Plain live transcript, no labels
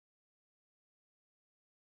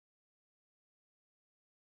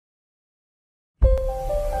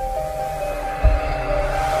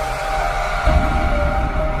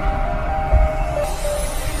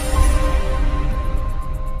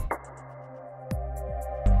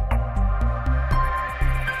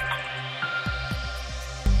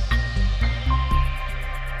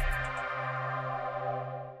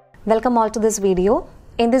Welcome all to this video.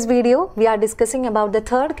 In this video, we are discussing about the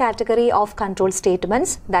third category of control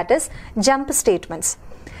statements, that is jump statements.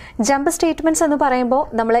 Jump statements എന്ന് പറയുമ്പോൾ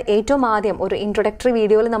നമ്മൾ ഏറ്റവും ആദ്യം ഒരു introductory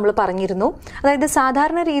വീഡിയോയിൽ നമ്മൾ പറഞ്ഞിരുന്നു. അതായത്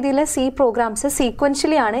സാധാരണ രീതിയിൽ സി പ്രോഗ്രാംസ്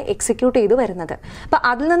സീക്വൻഷ്യലി ആണ് എക്സിക്യൂട്ട് ചെയ്തു വരുന്നത്. അപ്പോൾ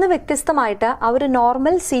അതിൽ നിന്ന് വ്യത്യസ്തമായിട്ട് ആ ഒരു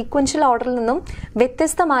നോർമൽ സീക്വൻഷ്യൽ ഓർഡറിൽ നിന്നും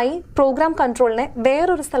വ്യത്യസ്തമായി പ്രോഗ്രാം കൺട്രോളിനെ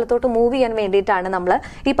വേറൊരു സ്ഥലത്തോട്ട് മൂവ് ചെയ്യാൻ വേണ്ടിയിട്ടാണ് നമ്മൾ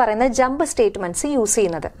ഈ പറയുന്ന ജമ്പ് സ്റ്റേറ്റ്മെന്റ്സ് യൂസ്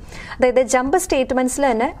ചെയ്യുന്നത്. അതായത് ജമ്പ് സ്റ്റേറ്റ്മെന്റ്സിൽ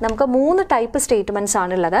തന്നെ നമുക്ക് 3 ടൈപ്പ് സ്റ്റേറ്റ്മെന്റ്സ്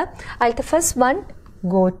ആണുള്ളത്. അതിലത്തെ first one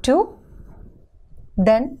go to,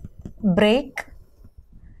 then break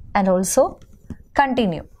and also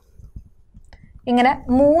continue. ഇങ്ങനെ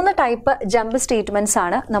 3 ടൈപ്പ് ജമ്പ് സ്റ്റേറ്റ്മെന്റ്സ്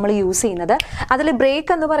ആണ് നമ്മൾ യൂസ് ചെയ്യുന്നത്. അതിൽ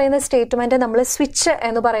ബ്രേക്ക് എന്ന് പറയുന്ന സ്റ്റേറ്റ്മെന്റ് നമ്മൾ സ്വിച്ച്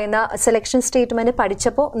എന്ന് പറയുന്ന സെലക്ഷൻ സ്റ്റേറ്റ്മെന്റ്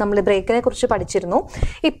പഠിച്ചപ്പോൾ നമ്മൾ ബ്രേക്കിനെ കുറിച്ച് പഠിച്ചിരുന്നു.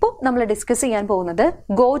 ഇപ്പോൾ നമ്മൾ ഡിസ്കസ് ചെയ്യാൻ പോകുന്നത്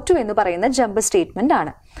ഗോ ടു എന്ന് പറയുന്ന ജമ്പ് സ്റ്റേറ്റ്മെന്റ്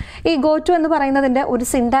ആണ്. ഈ ഗോ ടു എന്ന് പറയുന്നതിന്റെ ഒരു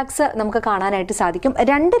സിൻടാക്സ് നമുക്ക് കാണാനായിട്ട് സാധിക്കും.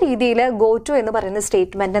 2 രീതിയിൽ ഗോ ടു എന്ന് പറയുന്ന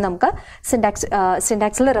സ്റ്റേറ്റ്മെന്റ് നമുക്ക്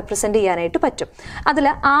സിൻടാക്സിൽ റെപ്രസെന്റ് ചെയ്യാനായിട്ട് പറ്റും. അതിൽ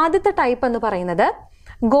ആദ്യത്തെ ടൈപ്പ് എന്ന് പറയുന്നത്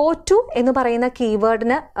ഗോ ടു എന്ന് പറയുന്ന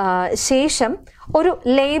കീവേഡിന് ശേഷം ഒരു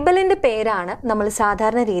ലേബലിന്റെ പേരാണ് നമ്മൾ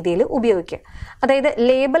സാധാരണ രീതിയിൽ ഉപയോഗിക്കുക. അതായത്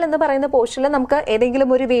ലേബൽ എന്ന് പറയുന്ന പോർഷനിൽ നമുക്ക്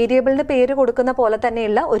ഏതെങ്കിലും ഒരു വേരിയബിളിന്റെ പേര് കൊടുക്കുന്ന പോലെ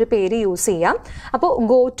തന്നെയുള്ള ഒരു പേര് യൂസ് ചെയ്യാം. അപ്പോൾ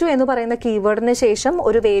ഗോ ടു എന്ന് പറയുന്ന കീവേഡിന് ശേഷം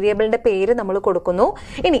ഒരു വേരിയബിളിന്റെ പേര് നമ്മൾ കൊടുക്കുന്നു.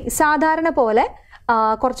 ഇനി സാധാരണ പോലെ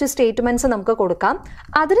കുറച്ച് സ്റ്റേറ്റ്മെന്റ്സ് നമുക്ക് കൊടുക്കാം.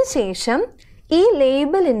 അതിനുശേഷം ഈ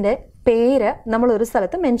ലേബലിന്റെ പേര് നമ്മൾ ഒരു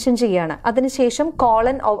സ്ഥലത്ത് മെൻഷൻ ചെയ്യാണ്. അതിനുശേഷം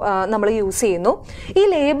കോളൻ നമ്മൾ യൂസ് ചെയ്യുന്നു. ഈ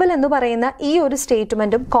ലേബൽ എന്ന് പറയുന്ന ഈ ഒരു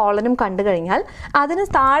സ്റ്റേറ്റ്മെന്റും കോളനും കണ്ടു കഴിഞ്ഞാൽ അതിന്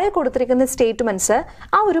താഴെ കൊടുത്തിരിക്കുന്ന സ്റ്റേറ്റ്മെന്റ്സ്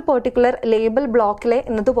ആ ഒരു പെർട്ടിക്കുലർ ലേബൽ ബ്ലോക്കിലെ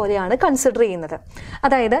എന്നതുപോലെയാണ് കൺസിഡർ ചെയ്യുന്നത്.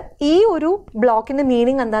 അതായത് ഈ ഒരു ബ്ലോക്കിന്റെ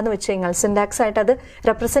മീനിങ് എന്താന്ന് വെച്ച് കഴിഞ്ഞാൽ സിൻടാക്സ് ആയിട്ട് അത്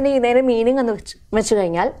റെപ്രസെന്റ് ചെയ്യുന്നതിന്റെ മീനിങ് എന്ന് വെച്ച്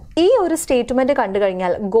കഴിഞ്ഞാൽ ഈ ഒരു സ്റ്റേറ്റ്മെന്റ് കണ്ടു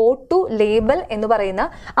കഴിഞ്ഞാൽ ഗോ ടു ലേബൽ എന്ന് പറയുന്ന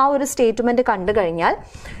ആ ഒരു സ്റ്റേറ്റ്മെന്റ് കണ്ടു കഴിഞ്ഞാൽ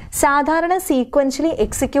സാധാരണ സീക്വൻഷ്യലി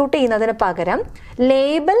എക്സിക്യൂട്ട് ചെയ്യുന്നതിന് പകരം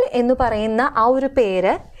ലേബൽ എന്ന് പറയുന്ന ആ ഒരു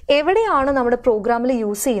പേര് എവിടെയാണോ നമ്മുടെ പ്രോഗ്രാമിൽ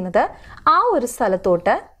യൂസ് ചെയ്യുന്നത് ആ ഒരു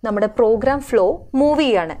സ്ഥലത്തോട്ട് നമ്മുടെ പ്രോഗ്രാം ഫ്ലോ മൂവ്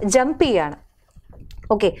ചെയ്യാണ്, ജമ്പ് ചെയ്യാണ്.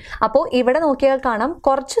 ഓക്കെ, അപ്പോൾ ഇവിടെ നോക്കിയാൽ കാണാം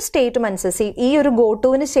കുറച്ച് സ്റ്റേറ്റ്മെന്റ്സ് ഈ ഒരു ഗോ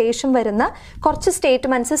ടുവിന് ശേഷം വരുന്ന കുറച്ച്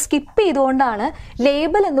സ്റ്റേറ്റ്മെന്റ്സ് സ്കിപ്പ് ചെയ്തുകൊണ്ടാണ്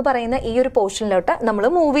ലേബൽ എന്ന് പറയുന്ന ഈ ഒരു പോർഷനിലോട്ട് നമ്മൾ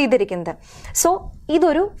മൂവ് ചെയ്തിരിക്കുന്നത്. സോ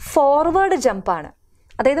ഇതൊരു ഫോർവേഡ് ജമ്പാണ്.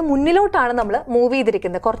 അതായത് മുന്നിലോട്ടാണ് നമ്മൾ മൂവ്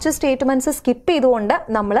ചെയ്തിരിക്കുന്നത്. കുറച്ച് സ്റ്റേറ്റ്മെന്റ്സ് സ്കിപ്പ് ചെയ്തുകൊണ്ട്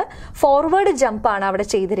നമ്മൾ ഫോർവേഡ് ജമ്പ് ആണ് അവിടെ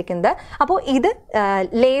ചെയ്തിരിക്കുന്നത്. അപ്പോൾ ഇത്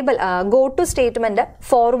label go to statement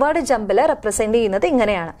forward ജമ്പിൽ represent ചെയ്യുന്നത്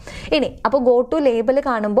ഇങ്ങനെയാണ്. ഇനി അപ്പോൾ ഗോ ടു ലേബൽ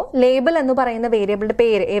കാണുമ്പോൾ ലേബൽ എന്ന് പറയുന്ന വേരിയബിളിന്റെ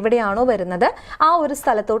പേര് എവിടെയാണോ വരുന്നത് ആ ഒരു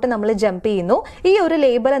സ്ഥലത്തോട്ട് നമ്മൾ ജമ്പ് ചെയ്യുന്നു. ഈ ഒരു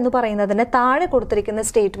ലേബൽ എന്ന് പറയുന്നതിന് താഴെ കൊടുത്തിരിക്കുന്ന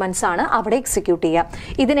സ്റ്റേറ്റ്മെന്റ്സ് ആണ് അവിടെ എക്സിക്യൂട്ട് ചെയ്യുക.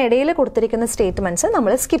 ഇതിനിടയിൽ കൊടുത്തിരിക്കുന്ന സ്റ്റേറ്റ്മെന്റ്സ്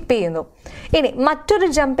നമ്മൾ സ്കിപ്പ് ചെയ്യുന്നു. ഇനി മറ്റൊരു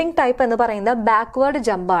ജമ്പിംഗ് ടൈപ്പ് എന്ന് പറയുന്നത് ബാക്ക്വേർഡ്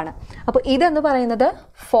ജമ്പാണ്. അപ്പൊ ഇതെന്ന് പറയുന്നത്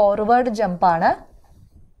ഫോർവേഡ് ജമ്പാണ്.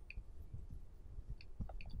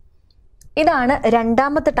 ഇതാണ്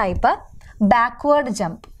രണ്ടാമത്തെ ടൈപ്പ്, ബാക്ക്വേർഡ്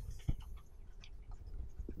ജമ്പ്.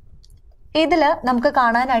 ഇതിൽ നമുക്ക്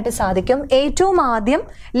കാണാനായിട്ട് സാധിക്കും ഏറ്റവും ആദ്യം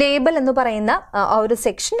ലേബൽ എന്ന് പറയുന്ന ഒരു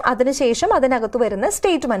സെക്ഷൻ, അതിനുശേഷം അതിനകത്ത് വരുന്ന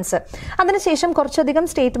സ്റ്റേറ്റ്മെന്റ്സ്, അതിനുശേഷം കുറച്ചധികം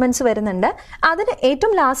സ്റ്റേറ്റ്മെന്റ്സ് വരുന്നുണ്ട്. അതിന്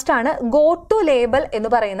ഏറ്റവും ലാസ്റ്റ് ആണ് ഗോ ടു ലേബൽ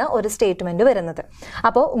എന്ന് പറയുന്ന ഒരു സ്റ്റേറ്റ്മെന്റ് വരുന്നത്.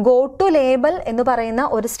 അപ്പോൾ ഗോ ടു ലേബൽ എന്ന് പറയുന്ന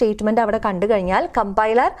ഒരു സ്റ്റേറ്റ്മെന്റ് അവിടെ കണ്ടു കഴിഞ്ഞാൽ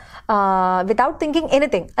കമ്പൈലർ വിതൗട്ട് തിങ്കിങ്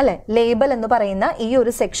എനിത്തിങ് അല്ലെ ലേബൽ എന്ന് പറയുന്ന ഈ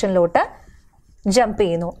ഒരു സെക്ഷനിലോട്ട് ജമ്പ്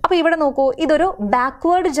ചെയ്യുന്നു. അപ്പൊ ഇവിടെ നോക്കൂ, ഇതൊരു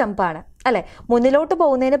ബാക്ക്വേർഡ് ജമ്പാണ് അല്ലെ. മുന്നിലോട്ട്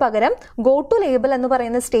പോകുന്നതിന് പകരം ഗോ ടു ലേബൽ എന്ന്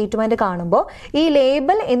പറയുന്ന സ്റ്റേറ്റ്മെന്റ് കാണുമ്പോൾ ഈ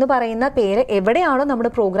ലേബൽ എന്ന് പറയുന്ന പേര് എവിടെയാണോ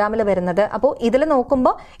നമ്മുടെ പ്രോഗ്രാമിൽ വരുന്നത് അപ്പോൾ ഇതിൽ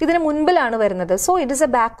നോക്കുമ്പോൾ ഇതിന് മുൻപിലാണ് വരുന്നത്. So it is A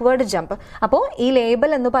backward jump. അപ്പോൾ ഈ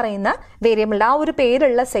ലേബൽ എന്ന് പറയുന്ന വേരിയബിളിന്റെ ആ ഒരു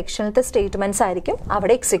പേരുള്ള സെക്ഷനിലത്തെ സ്റ്റേറ്റ്മെന്റ്സ് ആയിരിക്കും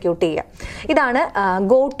അവിടെ എക്സിക്യൂട്ട് ചെയ്യുക. ഇതാണ്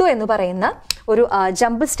ഗോ ടു എന്ന് പറയുന്ന ഒരു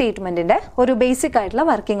ജമ്പ് സ്റ്റേറ്റ്മെന്റിന്റെ ഒരു ബേസിക് ആയിട്ടുള്ള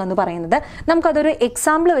വർക്കിംഗ് എന്ന് പറയുന്നത്. നമുക്കതൊരു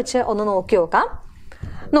എക്സാമ്പിൾ വെച്ച് ഒന്ന് നോക്കി നോക്കാം.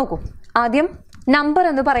 നോക്കൂ, ആദ്യം നമ്പർ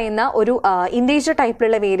എന്ന് പറയുന്ന ഒരു ഇൻറ്റീജർ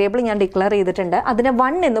ടൈപ്പിലുള്ള വേരിയബിൾ ഞാൻ ഡിക്ലെയർ ചെയ്തിട്ടുണ്ട്. അതിന്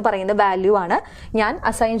 1 എന്ന് പറയുന്ന വാല്യൂ ആണ് ഞാൻ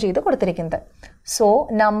അസൈൻ ചെയ്ത് കൊടുത്തിരിക്കുന്നത്. സോ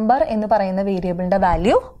നമ്പർ എന്ന് പറയുന്ന വേരിയബിളിന്റെ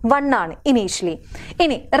വാല്യൂ 1 ആണ് ഇനീഷ്യലി.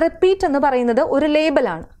 ഇനി റിപ്പീറ്റ് എന്ന് പറയുന്നത് ഒരു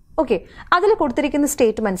ലേബലാണ്. ഓക്കെ, അതിൽ കൊടുത്തിരിക്കുന്ന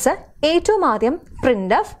സ്റ്റേറ്റ്മെന്റ്സ് ഏറ്റവും ആദ്യം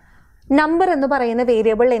പ്രിന്റ് എഫ് നമ്പർ എന്ന് പറയുന്ന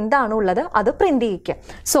വേരിയബിൾ എന്താണോ ഉള്ളത് അത് പ്രിന്റ് ചെയ്യിക്കുക.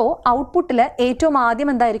 സോ ഔട്ട്പുട്ടിൽ ഏറ്റവും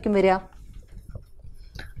ആദ്യം എന്തായിരിക്കും വരിക?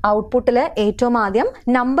 ഔട്ട്പുട്ടിൽ ഏറ്റവും ആദ്യം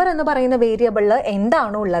നമ്പർ എന്ന് പറയുന്ന വേരിയബിളിൽ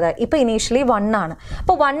എന്താണോ ഉള്ളത്, ഇപ്പൊ ഇനീഷ്യലി 1 ആണ്.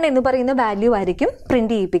 അപ്പോൾ 1 എന്ന് പറയുന്ന വാല്യൂ ആയിരിക്കും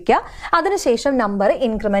പ്രിന്റ് ചെയ്യിപ്പിക്കുക. അതിനുശേഷം നമ്പർ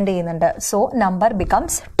ഇൻക്രിമെന്റ് ചെയ്യുന്നുണ്ട്. സോ നമ്പർ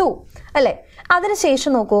ബിക്കംസ് 2 അല്ലെ.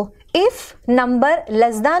 അതിനുശേഷം നോക്കൂ, if number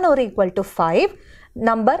less than or equal to 5,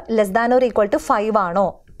 number less than or equal to 5 ആണോ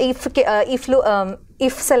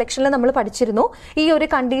ഇഫ് സെലക്ഷനിൽ നമ്മൾ പഠിച്ചിരുന്നു ഈ ഒരു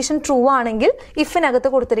കണ്ടീഷൻ ട്രൂ ആണെങ്കിൽ ഇഫിനകത്ത്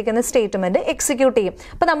കൊടുത്തിരിക്കുന്ന സ്റ്റേറ്റ്മെന്റ് എക്സിക്യൂട്ട് ചെയ്യും.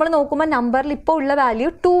 അപ്പൊ നമ്മൾ നോക്കുമ്പോൾ നമ്പറിൽ ഇപ്പോൾ ഉള്ള വാല്യൂ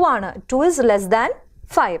 2 ആണ്. 2 is less than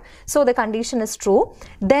 5. So the condition is true.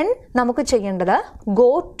 Then നമുക്ക് ചെയ്യേണ്ടത്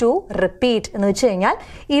go to repeat എന്ന് വെച്ച് കഴിഞ്ഞാൽ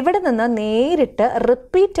ഇവിടെ നിന്ന് നേരിട്ട്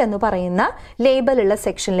റിപ്പീറ്റ് എന്ന് പറയുന്ന ലേബലുള്ള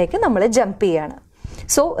സെക്ഷനിലേക്ക് നമ്മൾ ജമ്പ് ചെയ്യാണ്.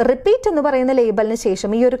 സോ റിപ്പീറ്റ് എന്ന് പറയുന്ന ലേബലിന് ശേഷം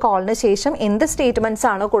ഈ ഒരു കോളിന് ശേഷം എന്ത് സ്റ്റേറ്റ്മെന്റ്സ്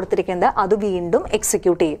ആണോ കൊടുത്തിരിക്കുന്നത് അത് വീണ്ടും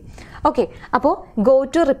എക്സിക്യൂട്ട് ചെയ്യും. ഓക്കെ, അപ്പോൾ ഗോ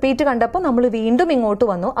ടു റിപ്പീറ്റ് കണ്ടപ്പോൾ നമ്മൾ വീണ്ടും ഇങ്ങോട്ട്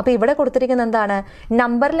വന്നു. അപ്പോൾ ഇവിടെ കൊടുത്തിരിക്കുന്നത് എന്താണ്?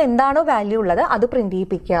 നമ്പറിൽ എന്താണോ വാല്യൂ ഉള്ളത് അത് പ്രിന്റ്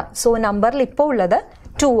ചെയ്യിപ്പിക്കുക. സോ നമ്പറിൽ ഇപ്പോൾ ഉള്ളത്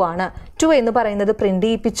 2 ആണ്. 2 എന്ന് പറയുന്നത് പ്രിന്റ്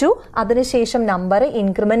ചെയ്യിപ്പിച്ചു. അതിനുശേഷം നമ്പർ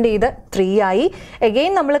ഇൻക്രിമെന്റ് ചെയ്ത് 3 ആയി.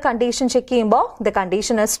 അഗെയിൻ നമ്മൾ കണ്ടീഷൻ ചെക്ക് ചെയ്യുമ്പോൾ the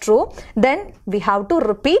condition is true. Then we have to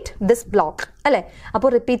repeat this block അല്ലെ. അപ്പോൾ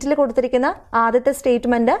റിപ്പീറ്റിൽ കൊടുത്തിരിക്കുന്ന ആദ്യത്തെ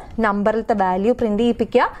സ്റ്റേറ്റ്മെന്റ് നമ്പറിലത്തെ വാല്യൂ പ്രിന്റ്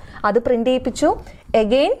ചെയ്യിപ്പിക്കുക. അത് print ചെയ്യിപ്പിച്ചു.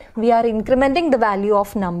 Again we R ഇൻക്രിമെന്റിംഗ് the value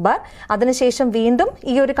of number. അതിനുശേഷം വീണ്ടും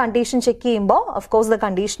ഈ ഒരു കണ്ടീഷൻ ചെക്ക് ചെയ്യുമ്പോൾ of course the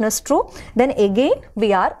condition is true. Then again we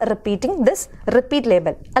are repeating this repeat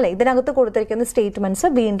label അല്ലെ. ഇതിനകത്ത് കൊടുത്തിരിക്കുന്ന സ്റ്റേറ്റ്മെന്റ്സ്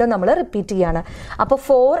വീണ്ടും നമ്മൾ റിപ്പീറ്റ് ചെയ്യാണ്. അപ്പോൾ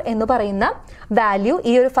 4 എന്ന് പറയുന്ന വാല്യൂ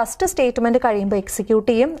ഈ ഒരു ഫസ്റ്റ് സ്റ്റേറ്റ്മെന്റ് കഴിയുമ്പോൾ എക്സിക്യൂട്ട്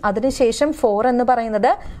ചെയ്യും. അതിനുശേഷം 4 എന്ന്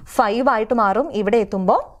പറയുന്നത് 5 ആയിട്ട് മാറും. ഇവിടെ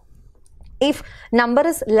എത്തുമ്പോൾ if number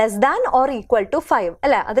is less than or equal to 5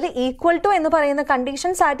 അല്ലെ, അതിൽ ഈക്വൽ ടു എന്ന് പറയുന്ന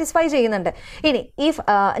കണ്ടീഷൻ സാറ്റിസ്ഫൈ ചെയ്യുന്നുണ്ട്. ഇനി if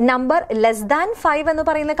നമ്പർ ലെസ് ദാൻ 5 എന്ന്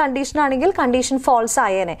പറയുന്ന കണ്ടീഷൻ ആണെങ്കിൽ കണ്ടീഷൻ ഫോൾസ്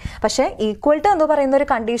ആയേനെ. പക്ഷേ ഈക്വൽ ടു എന്ന് പറയുന്ന ഒരു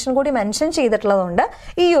കണ്ടീഷൻ കൂടി മെൻഷൻ ചെയ്തിട്ടുള്ളതുകൊണ്ട്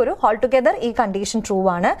ഈ ഒരു ഓൾ ടുഗെദർ ഈ കണ്ടീഷൻ ട്രൂ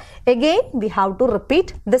ആണ്. Again we have to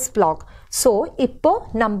repeat this block. So ഇപ്പോൾ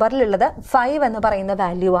നമ്പറിലുള്ളത് 5 എന്ന് പറയുന്ന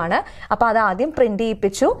വാല്യൂ ആണ്. അപ്പോൾ അത് ആദ്യം പ്രിന്റ്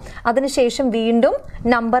ചെയ്യിപ്പിച്ചു. അതിനുശേഷം വീണ്ടും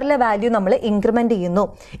നമ്പറിലെ വാല്യൂ നമ്മൾ ഇൻക്രിമെന്റ് ചെയ്യുന്നു.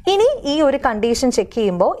 ഇനി ഈ ഒരു കണ്ടീഷൻ ചെക്ക്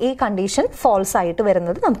ചെയ്യുമ്പോൾ ഈ കണ്ടീഷൻ ഫോൾസ് ആയിട്ട്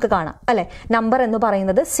വരുന്നത് നമുക്ക് കാണാം അല്ലെ. നമ്പർ എന്ന്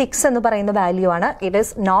പറയുന്നത് 6 എന്ന് പറയുന്ന വാല്യൂ ആണ്. It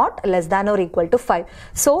is not less than or equal to 5.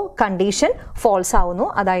 So condition false ആവുന്നു.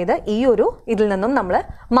 അതായത് ഈ ഒരു ഇതിൽ നിന്നും നമ്മൾ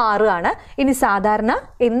മാറുകയാണ്. ഇനി സാധാരണ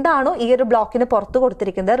എന്താണോ ഈ ഒരു ബ്ലോക്കിന് പുറത്ത്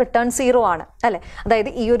കൊടുത്തിരിക്കുന്നത് റിട്ടേൺ 0 ആണ് അല്ലെ.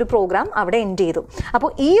 അതായത് ഈ ഒരു പ്രോഗ്രാം അവിടെ എൻഡ് ചെയ്തു. അപ്പോൾ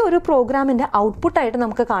ഈ ഒരു പ്രോഗ്രാമിന്റെ ഔട്ട്പുട്ട് ആയിട്ട്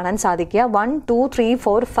നമുക്ക് കാണാൻ സാധിക്കുക 1 2 3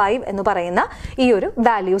 4 5 എന്ന് പറയുന്ന ഈ ഒരു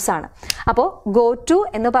വാല്യൂസ് ആണ്. അപ്പോൾ ഗോ ടു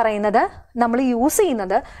എന്ന് പറയുന്നത് നമ്മൾ യൂസ്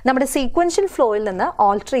ചെയ്യുന്നത് നമ്മുടെ സീക്വൻഷ്യൽ ഫ്ലോയിൽ നിന്ന്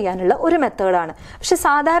ഓൾട്ടർ ചെയ്യാനുള്ള ഒരു മെത്തേഡാണ്. പക്ഷെ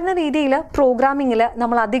സാധാരണ രീതിയിൽ പ്രോഗ്രാമിങ്ങിൽ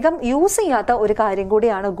നമ്മൾ അധികം യൂസ് ചെയ്യാത്ത ഒരു കാര്യം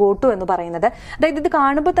കൂടിയാണ് ഗോ ടു എന്ന് പറയുന്നത്. അതായത് ഇത്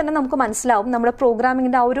കാണുമ്പോൾ തന്നെ നമുക്ക് മനസ്സിലാവും നമ്മുടെ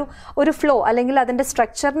പ്രോഗ്രാമിങ്ങിന്റെ ആ ഒരു ഫ്ലോ അല്ലെങ്കിൽ അതിന്റെ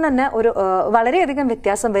സ്ട്രക്ചറിന് തന്നെ ഒരു വളരെയധികം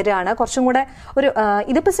വ്യത്യാസം വരികയാണ്. കുറച്ചും കൂടെ ഒരു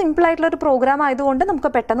ഇതിപ്പോൾ സിമ്പിൾ ആയിട്ടുള്ള ഒരു പ്രോഗ്രാം ആയതുകൊണ്ട്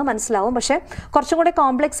നമുക്ക് പെട്ടെന്ന് മനസ്സിലാവും. പക്ഷെ കുറച്ചും കൂടെ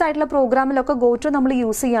കോംപ്ലക്സ് ആയിട്ടുള്ള പ്രോഗ്രാമിലൊക്കെ ഗോ ടു നമ്മൾ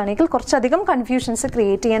യൂസ് ചെയ്യുകയാണെങ്കിൽ കുറച്ചധികം കൺഫ്യൂഷൻസ്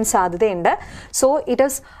ക്രിയേറ്റ് ചെയ്യാൻ സാധ്യതയുണ്ട്. സോ ഇറ്റ്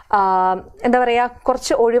ഈസ് എന്താ പറയുക,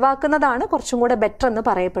 കുറച്ച് ഒഴിവാക്കുന്നതാണ് കുറച്ചും കൂടെ ബെറ്റർ എന്ന്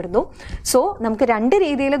പറയപ്പെടുന്നു. സോ നമുക്ക് രണ്ട്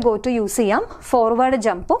രീതിയിൽ ഗോ ടു യൂസ് ചെയ്യാം. Forward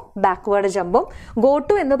ജമ്പും backward ജമ്പും. ഗോ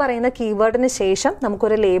ടു എന്ന് പറയുന്ന കീവേഡിന് ശേഷം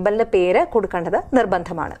നമുക്കൊരു ലേബലിന്റെ പേര് കൊടുക്കേണ്ടത്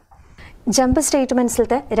നിർബന്ധമാണ്. ജമ്പ്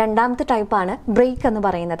സ്റ്റേറ്റ്മെന്റ്സിലത്തെ രണ്ടാമത്തെ ടൈപ്പാണ് ബ്രേക്ക് എന്ന്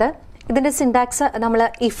പറയുന്നത്. ഇതിന്റെ സിൻടാക്സ് നമ്മൾ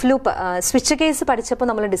ഇഫ് ലൂപ്പ് സ്വിച്ച് കേസ് പഠിച്ചപ്പോൾ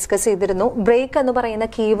നമ്മൾ ഡിസ്കസ് ചെയ്തിരുന്നു. ബ്രേക്ക് എന്ന് പറയുന്ന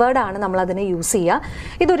കീവേഡാണ് നമ്മൾ അതിനെ യൂസ് ചെയ്യുക.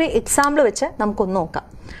 ഇതൊരു എക്സാമ്പിൾ വെച്ച് നമുക്കൊന്ന് നോക്കാം.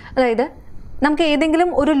 അതായത് നമുക്ക് ഏതെങ്കിലും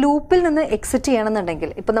ഒരു ലൂപ്പിൽ നിന്ന് എക്സിറ്റ് ചെയ്യണമെന്നുണ്ടെങ്കിൽ,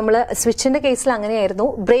 ഇപ്പം നമ്മൾ സ്വിച്ചിന്റെ കേസിൽ അങ്ങനെയായിരുന്നു.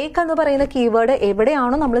 ബ്രേക്ക് എന്ന് പറയുന്ന കീവേഡ്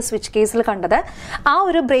എവിടെയാണോ നമ്മൾ സ്വിച്ച് കേസിൽ കണ്ടത് ആ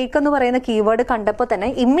ഒരു ബ്രേക്ക് എന്ന് പറയുന്ന കീവേഡ് കണ്ടപ്പോൾ തന്നെ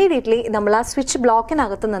ഇമ്മീഡിയറ്റ്ലി നമ്മൾ ആ സ്വിച്ച്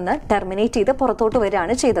ബ്ലോക്കിനകത്ത് നിന്ന് ടെർമിനേറ്റ് ചെയ്ത് പുറത്തോട്ട്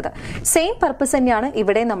വരികയാണ് ചെയ്തത്. സെയിം പർപ്പസ് തന്നെയാണ്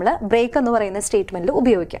ഇവിടെ നമ്മൾ ബ്രേക്ക് എന്ന് പറയുന്ന സ്റ്റേറ്റ്മെന്റിൽ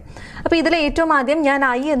ഉപയോഗിക്കുക. അപ്പോൾ ഇതിൽ ഏറ്റവും ആദ്യം ഞാൻ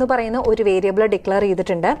ഐ എന്ന് പറയുന്ന ഒരു വേരിയബിൾ ഡിക്ലെയർ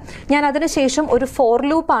ചെയ്തിട്ടുണ്ട്. ഞാൻ അതിനുശേഷം ഒരു ഫോർ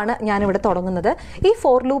ലൂപ്പാണ് ഞാനിവിടെ തുടങ്ങുന്നത്. ഈ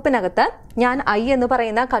ഫോർ ലൂപ്പിനകത്ത് ഞാൻ ഐ എന്ന്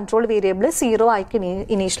പറയുന്ന കൺട്രോൾ വേരിയബിൾ 0 ആയിക്ക്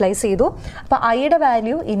ഇനീഷ്യലൈസ് ചെയ്തു. അപ്പോൾ ഐയുടെ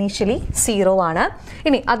വാല്യൂ ഇനീഷ്യലി 0 ആണ്.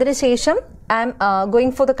 ഇനി അതിനുശേഷം I am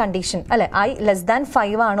going for the condition അല്ലെ, ഐ ലെസ് ദാൻ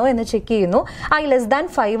 5 ആണോ എന്ന് ചെക്ക് ചെയ്യുന്നു. ഐ ലെസ് ദാൻ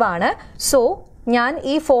 5 ആണ്. സോ ഞാൻ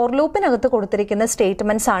ഈ ഫോർ ലൂപ്പിനകത്ത് കൊടുത്തിരിക്കുന്ന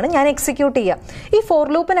സ്റ്റേറ്റ്മെന്റ്സ് ആണ് ഞാൻ എക്സിക്യൂട്ട് ചെയ്യുക. ഈ ഫോർ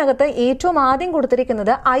ലൂപ്പിനകത്ത് ഏറ്റവും ആദ്യം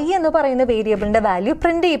കൊടുത്തിരിക്കുന്നത് ഐ എന്ന് പറയുന്ന വേരിയബിളിന്റെ വാല്യൂ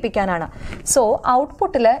പ്രിന്റ് ചെയ്യിപ്പിക്കാനാണ്. സോ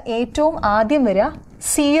ഔട്ട്പുട്ടിൽ ഏറ്റവും ആദ്യം വരിക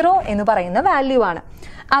 0 എന്ന് പറയുന്ന വാല്യൂ ആണ്.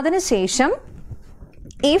 അതിനുശേഷം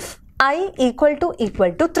if I equal to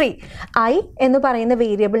 3, I എന്ന് പറയുന്ന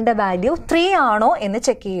വേരിയബിളിന്റെ വാല്യൂ 3 ആണോ എന്ന്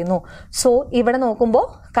ചെക്ക് ചെയ്യുന്നു. സോ ഇവിടെ നോക്കുമ്പോൾ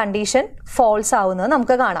കണ്ടീഷൻ ഫോൾസ് ആവുന്നത്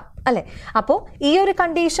നമുക്ക് കാണാം അല്ലെ. അപ്പോൾ ഈ ഒരു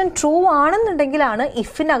കണ്ടീഷൻ ട്രൂ ആണെന്നുണ്ടെങ്കിലാണ്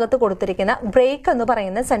ഇഫിനകത്ത് കൊടുത്തിരിക്കുന്ന ബ്രേക്ക് എന്ന്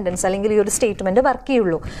പറയുന്ന സെന്റൻസ് അല്ലെങ്കിൽ ഈ ഒരു സ്റ്റേറ്റ്മെന്റ് വർക്ക്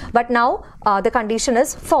ചെയ്യുള്ളൂ. But now the condition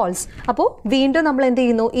is false. അപ്പോൾ വീണ്ടും നമ്മൾ എന്ത്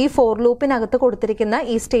ചെയ്യുന്നു, ഈ ഫോർ ലൂപ്പിനകത്ത് കൊടുത്തിരിക്കുന്ന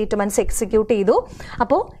ഈ സ്റ്റേറ്റ്മെന്റ്സ് എക്സിക്യൂട്ട് ചെയ്തു.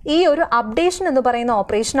 അപ്പോൾ ഈ ഒരു അപ്ഡേഷൻ എന്ന് പറയുന്ന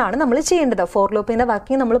ഓപ്പറേഷൻ ആണ് നമ്മൾ ചെയ്യേണ്ടത്. ഫോർ ലൂപ്പിന്റെ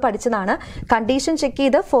വർക്കിംഗ് നമ്മൾ പഠിച്ചതാണ്. കണ്ടീഷൻ ചെക്ക്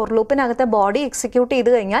ചെയ്ത് ഫോർ ലൂപ്പിനകത്തെ ബോഡി എക്സിക്യൂട്ട്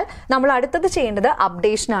ചെയ്ത് കഴിഞ്ഞാൽ നമ്മൾ അടുത്തത് ചെയ്യേണ്ടത്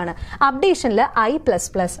അപ്ഡേഷൻ ആണ്. അപ്ഡേഷനിൽ i++,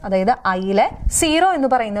 അതായത് ഐയിലെ 0 എന്ന്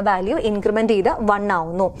പറയുന്ന വാല്യൂ ഇൻക്രിമെന്റ് ചെയ്ത് 1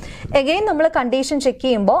 ആവുന്നു. അഗെയിൻ നമ്മൾ കണ്ടീഷൻ ചെക്ക്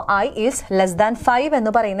ചെയ്യുമ്പോൾ I is less than 5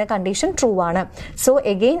 എന്ന് പറയുന്ന കണ്ടീഷൻ ട്രൂ ആണ്. സോ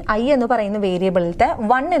അഗെയിൻ I എന്ന് പറയുന്ന വേരിയബിളിലത്തെ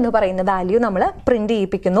 1 എന്ന് പറയുന്ന വാല്യൂ നമ്മൾ പ്രിന്റ്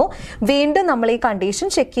ചെയ്യിപ്പിക്കുന്നു. വീണ്ടും നമ്മൾ ഈ കണ്ടീഷൻ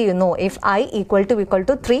ചെക്ക് ചെയ്യുന്നു. ഇഫ് I equal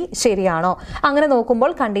to 3 ശരിയാണോ? അങ്ങനെ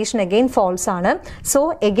നോക്കുമ്പോൾ കണ്ടീഷൻ അഗെയിൻ ഫോൾസ് ആണ്. സോ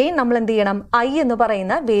അഗെയിൻ നമ്മൾ എന്ത് ചെയ്യണം? I എന്ന്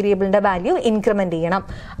പറയുന്ന വേരിയബിളിന്റെ വാല്യൂ ഇൻക്രിമെന്റ് ചെയ്യണം.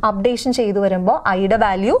 അപ്ഡേഷൻ ചെയ്തു വരുമ്പോൾ Iയുടെ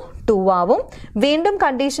വാല്യൂ 2 ആവും. വീണ്ടും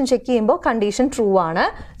കണ്ടീഷൻ ചെക്ക് ചെയ്യുമ്പോൾ കണ്ടീഷൻ ട്രൂ ആണ്.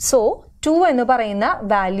 സോ 2 എന്ന് പറയുന്ന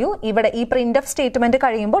വാല്യൂ ഇവിടെ ഈ പ്രിന്റ് ഓഫ് സ്റ്റേറ്റ്മെന്റ്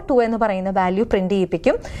കഴിയുമ്പോൾ 2 എന്ന് പറയുന്ന വാല്യൂ പ്രിന്റ്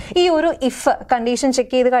ചെയ്യിപ്പിക്കും. ഈ ഒരു ഇഫ് കണ്ടീഷൻ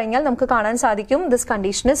ചെക്ക് ചെയ്ത് കഴിഞ്ഞാൽ നമുക്ക് കാണാൻ സാധിക്കും ദിസ്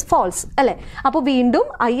കണ്ടീഷൻ ഇസ് ഫോൾസ് അല്ലെ. അപ്പോൾ വീണ്ടും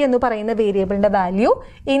I എന്ന് പറയുന്ന വേരിയബിളിന്റെ വാല്യൂ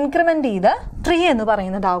ഇൻക്രിമെന്റ് ചെയ്ത് 3 എന്ന്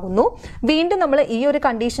പറയുന്നതാകുന്നു. വീണ്ടും നമ്മൾ ഈ ഒരു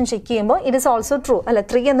കണ്ടീഷൻ ചെക്ക് ചെയ്യുമ്പോൾ ഇറ്റ് ഇസ് ഓൾസോ ട്രൂ അല്ലെ.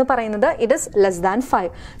 3 എന്ന് പറയുന്നത് it is less than 5.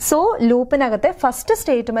 So ലൂപ്പിനകത്തെ first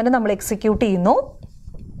statement നമ്മൾ എക്സിക്യൂട്ട് ചെയ്യുന്നു.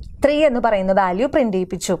 3 എന്ന് പറയുന്ന വാല്യൂ പ്രിന്റ്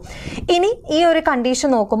ചെയ്യിപ്പിച്ചു. ഇനി ഈ ഒരു കണ്ടീഷൻ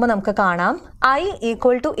നോക്കുമ്പോൾ നമുക്ക് കാണാം I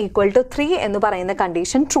equal to 3 എന്ന് പറയുന്ന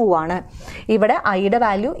കണ്ടീഷൻ ട്രൂ ആണ്. ഇവിടെ Iയുടെ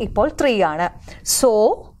വാല്യൂ ഇപ്പോൾ 3 ആണ്. സോ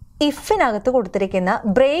ഇഫിനകത്ത് കൊടുത്തിരിക്കുന്ന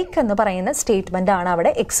ബ്രേക്ക് എന്ന് പറയുന്ന സ്റ്റേറ്റ്മെന്റ് ആണ്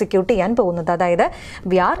അവിടെ എക്സിക്യൂട്ട് ചെയ്യാൻ പോകുന്നത്. അതായത്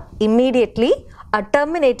V R immediately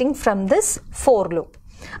terminating from this for loop.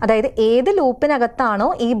 അതായത് ഏത് ലൂപ്പിനകത്താണോ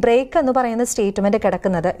ഈ ബ്രേക്ക് എന്ന് പറയുന്ന സ്റ്റേറ്റ്മെന്റ്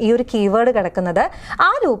കിടക്കുന്നത്, ഈ ഒരു കീവേഡ് കിടക്കുന്നത്, ആ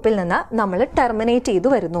ലൂപ്പിൽ നിന്ന് നമ്മൾ ടെർമിനേറ്റ് ചെയ്തു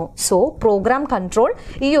വരുന്നു. സോ പ്രോഗ്രാം കൺട്രോൾ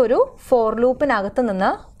ഈ ഒരു ഫോർ ലൂപ്പിനകത്ത്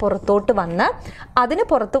നിന്ന് പുറത്തോട്ട് വന്ന് അതിന്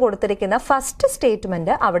പുറത്ത് കൊടുത്തിരിക്കുന്ന ഫസ്റ്റ്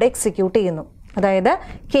സ്റ്റേറ്റ്മെന്റ് അവിടെ എക്സിക്യൂട്ട് ചെയ്യുന്നു. അതായത്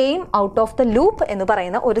came out of the loop എന്ന്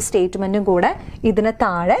പറയുന്ന ഒരു സ്റ്റേറ്റ്മെന്റും കൂടെ ഇതിന്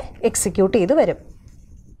താഴെ എക്സിക്യൂട്ട് ചെയ്ത് വരും.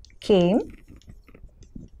 Came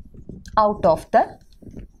out of the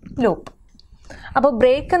loop. അപ്പോൾ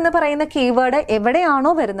ബ്രേക്ക് എന്ന് പറയുന്ന കീവേഡ് എവിടെയാണോ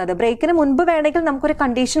വരുന്നത്, ബ്രേക്കിന് മുൻപ് വേണമെങ്കിൽ നമുക്കൊരു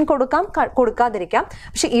കണ്ടീഷൻ കൊടുക്കാതിരിക്കാം.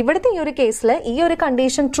 പക്ഷെ ഇവിടുത്തെ ഈ ഒരു കേസിൽ ഈ ഒരു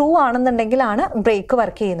കണ്ടീഷൻ ട്രൂ ആണെന്നുണ്ടെങ്കിലാണ് ബ്രേക്ക്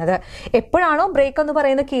വർക്ക് ചെയ്യുന്നത്. എപ്പോഴാണോ ബ്രേക്ക് എന്ന്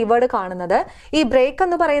പറയുന്ന കീവേഡ് കാണുന്നത്, ഈ ബ്രേക്ക്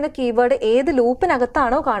എന്ന് പറയുന്ന കീവേഡ് ഏത്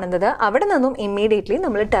ലൂപ്പിനകത്താണോ കാണുന്നത് അവിടെ നിന്നും ഇമ്മീഡിയറ്റ്ലി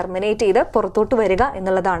നമ്മൾ ടെർമിനേറ്റ് ചെയ്ത് പുറത്തോട്ട് വരിക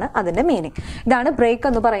എന്നുള്ളതാണ് അതിന്റെ മീനിങ്. ഇതാണ് ബ്രേക്ക്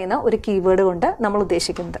എന്ന് പറയുന്ന ഒരു കീവേഡ് കൊണ്ട് നമ്മൾ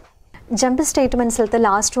ഉദ്ദേശിക്കുന്നത്. ജമ്പ് സ്റ്റേറ്റ്മെന്റ്സിലത്തെ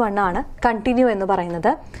ലാസ്റ്റ് വൺ ആണ് കണ്ടിന്യൂ എന്ന് പറയുന്നത്.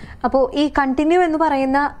 അപ്പോൾ ഈ കണ്ടിന്യൂ എന്ന്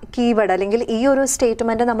പറയുന്ന കീവേഡ് അല്ലെങ്കിൽ ഈ ഒരു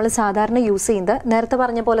സ്റ്റേറ്റ്മെന്റ് നമ്മൾ സാധാരണ യൂസ് ചെയ്യുന്നത് നേരത്തെ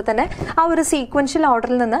പറഞ്ഞ പോലെ തന്നെ ആ ഒരു സീക്വൻഷ്യൽ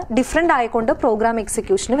ഓർഡറിൽ നിന്ന് ഡിഫറെൻ്റ് ആയിക്കൊണ്ട് പ്രോഗ്രാം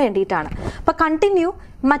എക്സിക്യൂഷന് വേണ്ടിയിട്ടാണ്. അപ്പോൾ കണ്ടിന്യൂ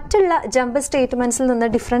മറ്റുള്ള ജമ്പ് സ്റ്റേറ്റ്മെന്റ്സിൽ നിന്ന്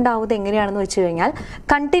ഡിഫറെൻ്റ് ആവുന്നത് എങ്ങനെയാണെന്ന് വെച്ച് കഴിഞ്ഞാൽ,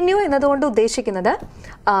 കണ്ടിന്യൂ എന്നതുകൊണ്ട് ഉദ്ദേശിക്കുന്നത്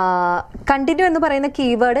കണ്ടിന്യൂ എന്ന് പറയുന്ന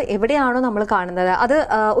കീവേഡ് എവിടെയാണോ നമ്മൾ കാണുന്നത് അത്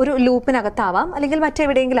ഒരു ലൂപ്പിനകത്താവാം അല്ലെങ്കിൽ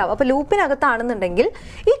മറ്റെവിടെയെങ്കിലും ആവാം. അപ്പോൾ ലൂപ്പിനകത്താണെന്നുണ്ടെങ്കിൽ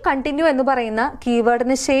ഈ കണ്ടിന്യൂ എന്ന് പറയുന്ന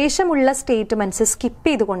കീവേഡിന് ശേഷമുള്ള സ്റ്റേറ്റ്മെന്റ്സ് സ്കിപ്പ്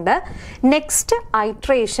ചെയ്തുകൊണ്ട് നെക്സ്റ്റ്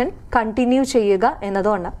ഐട്രേഷൻ കണ്ടിന്യൂ ചെയ്യുക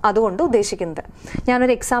എന്നതാണ് അതുകൊണ്ട് ഉദ്ദേശിക്കുന്നത്.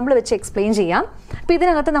 ഞാനൊരു എക്സാമ്പിൾ വെച്ച് എക്സ്പ്ലെയിൻ ചെയ്യാം. അപ്പോൾ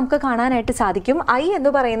ഇതിനകത്ത് നമുക്ക് കാണാനായിട്ട് സാധിക്കും I എന്ന്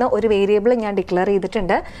പറയുന്ന ഒരു വേരിയബിൾ ഞാൻ ഡിക്ലെയർ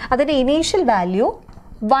ചെയ്തിട്ടുണ്ട്. അതിന്റെ ഇനീഷ്യൽ വാല്യൂ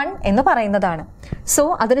 1 എന്ന് പറയുന്നതാണ്. സോ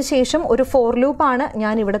അതിനുശേഷം ഒരു ഫോർ ലൂപ്പാണ്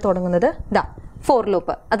ഞാൻ ഇവിടെ തുടങ്ങുന്നത്. For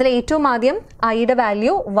loop. അതിൽ ഏറ്റവും ആദ്യം Iയുടെ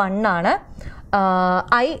വാല്യൂ 1 ആണ്.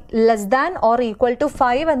 I less than or equal to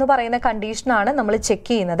 5 എന്ന് പറയുന്ന കണ്ടീഷനാണ് നമ്മൾ ചെക്ക്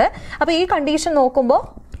ചെയ്യുന്നത്. അപ്പോൾ ഈ കണ്ടീഷൻ നോക്കുമ്പോൾ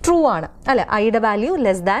ട്രൂ ആണ് അല്ലെ. Iയുടെ വാല്യൂ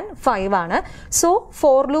ലെസ് ദാൻ 5 ആണ്. സോ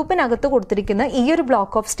ഫോർ ലൂപ്പിനകത്ത് കൊടുത്തിരിക്കുന്ന ഈ ഒരു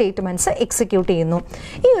ബ്ലോക്ക് ഓഫ് സ്റ്റേറ്റ്മെന്റ്സ് എക്സിക്യൂട്ട് ചെയ്യുന്നു.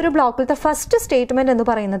 ഈ ഒരു ബ്ലോക്കിലത്തെ ഫസ്റ്റ് സ്റ്റേറ്റ്മെന്റ് എന്ന്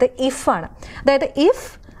പറയുന്നത് ഇഫ് ആണ്. അതായത് ഇഫ്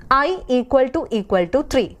I equal to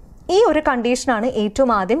 3 ഈ ഒരു കണ്ടീഷനാണ് ഏറ്റവും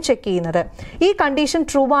ആദ്യം ചെക്ക് ചെയ്യുന്നത്. ഈ കണ്ടീഷൻ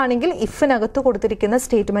ട്രൂ ആണെങ്കിൽ ഇഫിനകത്ത് കൊടുത്തിരിക്കുന്ന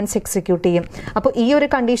സ്റ്റേറ്റ്മെന്റ്സ് എക്സിക്യൂട്ട് ചെയ്യും. അപ്പോൾ ഈ ഒരു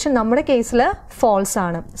കണ്ടീഷൻ നമ്മുടെ കേസിൽ ഫോൾസ്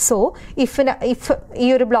ആണ്. സോ ഇഫ് ഈ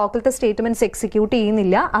ഒരു ബ്ലോക്കിലത്തെ സ്റ്റേറ്റ്മെന്റ്സ് എക്സിക്യൂട്ട്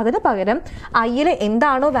ചെയ്യുന്നില്ല, അതിന് പകരം Iയിൽ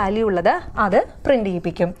എന്താണോ വാല്യൂ ഉള്ളത് അത് പ്രിന്റ്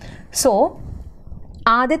ചെയ്യിപ്പിക്കും. സോ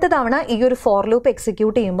ആദ്യത്തെ തവണ ഈ ഒരു ഫോർ ലൂപ്പ്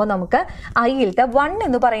എക്സിക്യൂട്ട് ചെയ്യുമ്പോൾ നമുക്ക് Iയിലത്തെ 1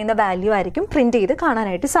 എന്ന് പറയുന്ന വാല്യൂ ആയിരിക്കും പ്രിന്റ് ചെയ്ത്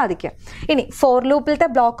കാണാനായിട്ട് സാധിക്കുക. ഇനി four ലൂപ്പിലത്തെ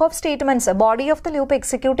block of statements body of the loop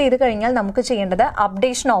execute ചെയ്ത് കഴിഞ്ഞാൽ നമുക്ക് ചെയ്യേണ്ടത്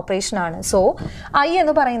അപ്ഡേഷൻ ഓപ്പറേഷൻ ആണ്. സോ I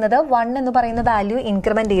എന്ന് പറയുന്നത് 1 എന്ന് പറയുന്ന വാല്യൂ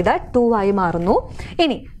ഇൻക്രിമെന്റ് ചെയ്ത് 2 ആയി മാറുന്നു.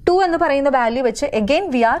 ഇനി 2 എന്ന് പറയുന്ന വാല്യൂ വെച്ച് again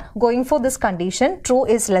we are going for this condition true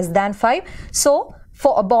is less than 5. So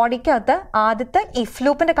ബോഡിക്കകത്ത് ആദ്യത്തെ ഇഫ്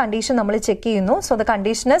ലൂപ്പിന്റെ കണ്ടീഷൻ നമ്മൾ ചെക്ക് ചെയ്യുന്നു. So the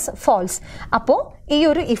condition is false. അപ്പോൾ ഈ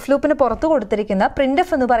ഒരു ഇഫ് ലൂപ്പിന് പുറത്ത് കൊടുത്തിരിക്കുന്ന പ്രിന്റ്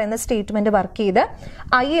എഫ് എന്ന് പറയുന്ന സ്റ്റേറ്റ്മെന്റ് വർക്ക് ചെയ്ത്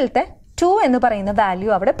Iയിലത്തെ 2 എന്ന് പറയുന്ന വാല്യൂ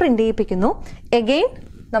അവിടെ പ്രിന്റ് ചെയ്യിപ്പിക്കുന്നു. അഗെയിൻ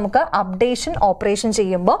നമുക്ക് അപ്ഡേഷൻ ഓപ്പറേഷൻ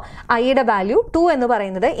ചെയ്യുമ്പോൾ Iയുടെ വാല്യൂ 2 എന്ന്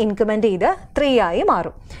പറയുന്നത് ഇൻക്രിമെന്റ് ചെയ്ത് 3 ആയി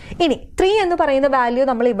മാറും. ഇനി 3 എന്ന് പറയുന്ന വാല്യൂ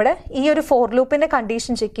നമ്മൾ ഇവിടെ ഈ ഒരു ഫോർ ലൂപ്പിന്റെ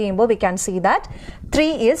കണ്ടീഷൻ ചെക്ക് ചെയ്യുമ്പോൾ we can see that 3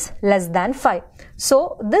 is less than 5. So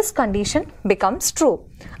this condition becomes true.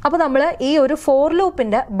 അപ്പോൾ നമ്മൾ ഈ ഒരു ഫോർ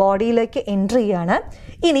ലൂപ്പിന്റെ ബോഡിയിലേക്ക് എൻറ്റർ ചെയ്യാണ്.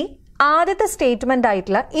 ഇനി ആദ്യത്തെ സ്റ്റേറ്റ്മെന്റ്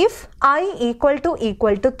ആയിട്ടുള്ള ഇഫ് I equal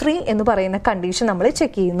to 3 എന്ന് പറയുന്ന കണ്ടീഷൻ നമ്മൾ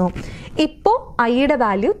ചെക്ക് ചെയ്യുന്നു. ഇപ്പോൾ Iയുടെ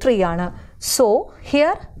വാല്യൂ 3 ആണ്. So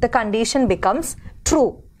here the condition becomes true.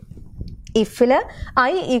 Eiffel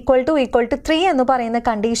I equal to 3 എന്ന് പറയുന്ന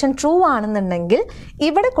കണ്ടീഷൻ ട്രൂ ആണെന്നുണ്ടെങ്കിൽ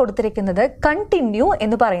ഇവിടെ കൊടുത്തിരിക്കുന്നത് കണ്ടിന്യൂ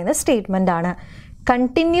എന്ന് പറയുന്ന സ്റ്റേറ്റ്മെന്റ് ആണ്.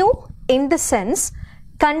 Continue in the sense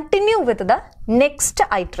continue with the next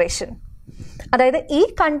iteration. അതായത് ഈ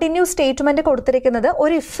കണ്ടിന്യൂ സ്റ്റേറ്റ്മെന്റ് കൊടുത്തിരിക്കുന്നത്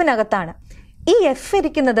ഒരു ഇഫിനകത്താണ്, ഈ എഫ്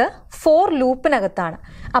ഇരിക്കുന്നത് ഫോർ ലൂപ്പിനകത്താണ്.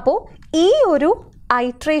 അപ്പോൾ ഈ ഒരു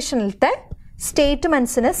ഐട്രേഷനിലത്തെ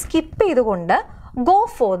സ്റ്റേറ്റ്മെന്റ്സിന് സ്കിപ്പ് ചെയ്തുകൊണ്ട് go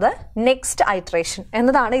for the next iteration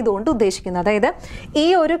എന്നതാണ് ഇതുകൊണ്ട് ഉദ്ദേശിക്കുന്നത്. അതായത് ഈ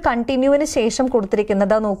ഒരു കണ്ടിന്യൂവിന് ശേഷം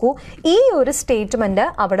കൊടുത്തിരിക്കുന്നത് നോക്കൂ, ഈ ഒരു സ്റ്റേറ്റ്മെന്റ്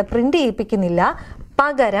അവിടെ പ്രിന്റ് ചെയ്യിപ്പിക്കുന്നില്ല,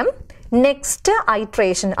 പകരം നെക്സ്റ്റ്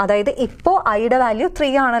ഐട്രേഷൻ, അതായത് ഇപ്പോൾ ഐയുടെ വാല്യൂ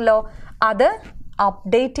 3 ആണല്ലോ, അത്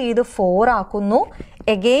അപ്ഡേറ്റ് ചെയ്ത് 4 ആക്കുന്നു.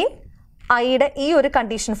 എഗെയിൻ ഐയുടെ ഈ ഒരു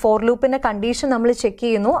കണ്ടീഷൻ, ഫോർ ലൂപ്പിന്റെ കണ്ടീഷൻ നമ്മൾ ചെക്ക്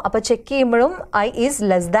ചെയ്യുന്നു. അപ്പോൾ ചെക്ക് ചെയ്യുമ്പോഴും I is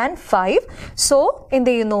less than 5. So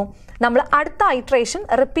എന്ത് ചെയ്യുന്നു, നമ്മൾ അടുത്ത ഐട്രേഷൻ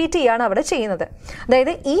റിപ്പീറ്റ് ചെയ്യാണ് അവിടെ ചെയ്യുന്നത്.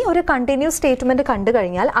 അതായത് ഈ ഒരു കണ്ടിന്യൂ സ്റ്റേറ്റ്മെന്റ് കണ്ടു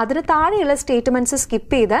കഴിഞ്ഞാൽ അതിന് താഴെയുള്ള സ്റ്റേറ്റ്മെന്റ്സ്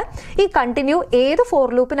സ്കിപ്പ് ചെയ്ത് ഈ കണ്ടിന്യൂ ഏത് ഫോർ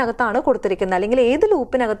ലൂപ്പിനകത്താണ് കൊടുത്തിരിക്കുന്നത് അല്ലെങ്കിൽ ഏത്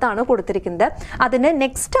ലൂപ്പിനകത്താണ് കൊടുത്തിരിക്കുന്നത് അതിന്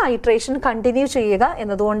നെക്സ്റ്റ് ഐട്രേഷൻ കണ്ടിന്യൂ ചെയ്യുക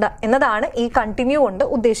എന്നതാണ് ഈ കണ്ടിന്യൂ കൊണ്ട്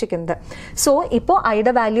ഉദ്ദേശിക്കുന്നത്. സോ ഇപ്പോൾ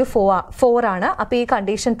ഐയുടെ വാല്യൂ 4 ആണ്. അപ്പോൾ ഈ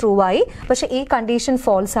കണ്ടീഷൻ ട്രൂ ആയി, പക്ഷെ ഈ കണ്ടീഷൻ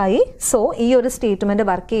ഫോൾസ് ആയി. സോ ഈ ഒരു സ്റ്റേറ്റ്മെന്റ്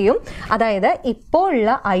വർക്ക് ചെയ്യും. അതായത് ഇപ്പോൾ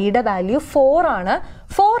ഉള്ള ഐയുടെ വാല്യൂ 4 ആണ്.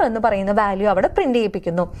 4 എന്ന് പറയുന്ന വാല്യൂ അവിടെ പ്രിന്റ്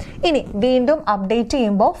ചെയ്യിപ്പിക്കുന്നു. ഇനി വീണ്ടും അപ്ഡേറ്റ്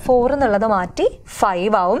ചെയ്യുമ്പോൾ 4 എന്നുള്ളത് മാറ്റി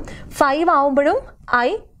 5 ആവും. 5 ആവുമ്പോഴും I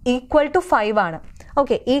ഈക്വൽ ടു 5 ആണ്.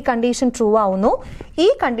 ഓക്കെ, ഈ കണ്ടീഷൻ ട്രൂ ആവുന്നു, ഈ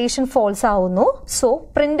കണ്ടീഷൻ ഫോൾസ് ആവുന്നു. സോ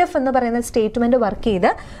പ്രിന്റ് എഫ് എന്ന് പറയുന്ന സ്റ്റേറ്റ്മെന്റ് വർക്ക് ചെയ്ത്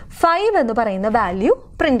 5 എന്ന് പറയുന്ന വാല്യൂ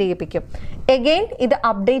പ്രിന്റ് ചെയ്യിപ്പിക്കും. എഗെയിൻ ഇത്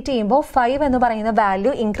അപ്ഡേറ്റ് ചെയ്യുമ്പോൾ 5 എന്ന് പറയുന്ന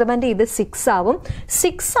വാല്യൂ ഇൻക്രിമെന്റ് ചെയ്ത് 6 ആവും.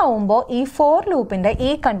 6 ആവുമ്പോൾ ഈ ഫോർ ലൂപ്പിന്റെ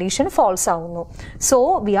ഈ കണ്ടീഷൻ ഫോൾസ് ആവുന്നു. So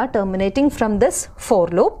we R terminating from this for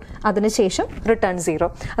loop. അതിനുശേഷം റിട്ടേൺ 0.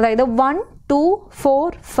 അതായത് 1, 2, 4,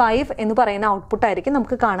 5 എന്ന് പറയുന്ന ഔട്ട്പുട്ട് ആയിരിക്കും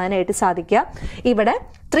നമുക്ക് കാണാനായിട്ട് സാധിക്കുക. ഇവിടെ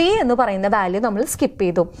 3 എന്ന് പറയുന്ന വാല്യൂ നമ്മൾ സ്കിപ്പ്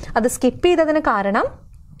ചെയ്തു. അത് സ്കിപ്പ് ചെയ്തതിന് കാരണം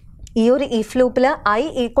ഈ ഒരു ഇഫ് ലൂപ്പിൽ I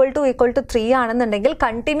ഈക്വൽ ടു 3 ആണെന്നുണ്ടെങ്കിൽ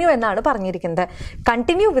കണ്ടിന്യൂ എന്നാണ് പറഞ്ഞിരിക്കുന്നത്.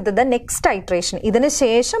 Continue with the next iteration, ഇതിന്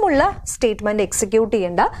ശേഷമുള്ള സ്റ്റേറ്റ്മെന്റ് എക്സിക്യൂട്ട്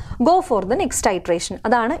ചെയ്യേണ്ട, go for the next iteration,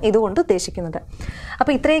 അതാണ് ഇതുകൊണ്ട് ഉദ്ദേശിക്കുന്നത്.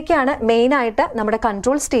 അപ്പോൾ ഇത്രയൊക്കെയാണ് മെയിൻ ആയിട്ട് നമ്മുടെ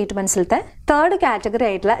കൺട്രോൾ സ്റ്റേറ്റ്മെന്റ്സിലത്തെ തേർഡ് കാറ്റഗറി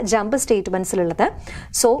ആയിട്ടുള്ള jump സ്റ്റേറ്റ്മെന്റ്സിലുള്ളത്.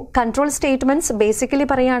 So control statements basically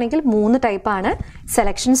പറയുകയാണെങ്കിൽ 3 ടൈപ്പാണ്: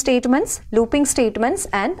 selection statements, looping statements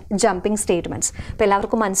and jumping statements. അപ്പോൾ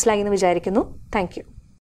എല്ലാവർക്കും മനസ്സിലായി എന്ന് വിചാരിക്കുന്നു. Thank you.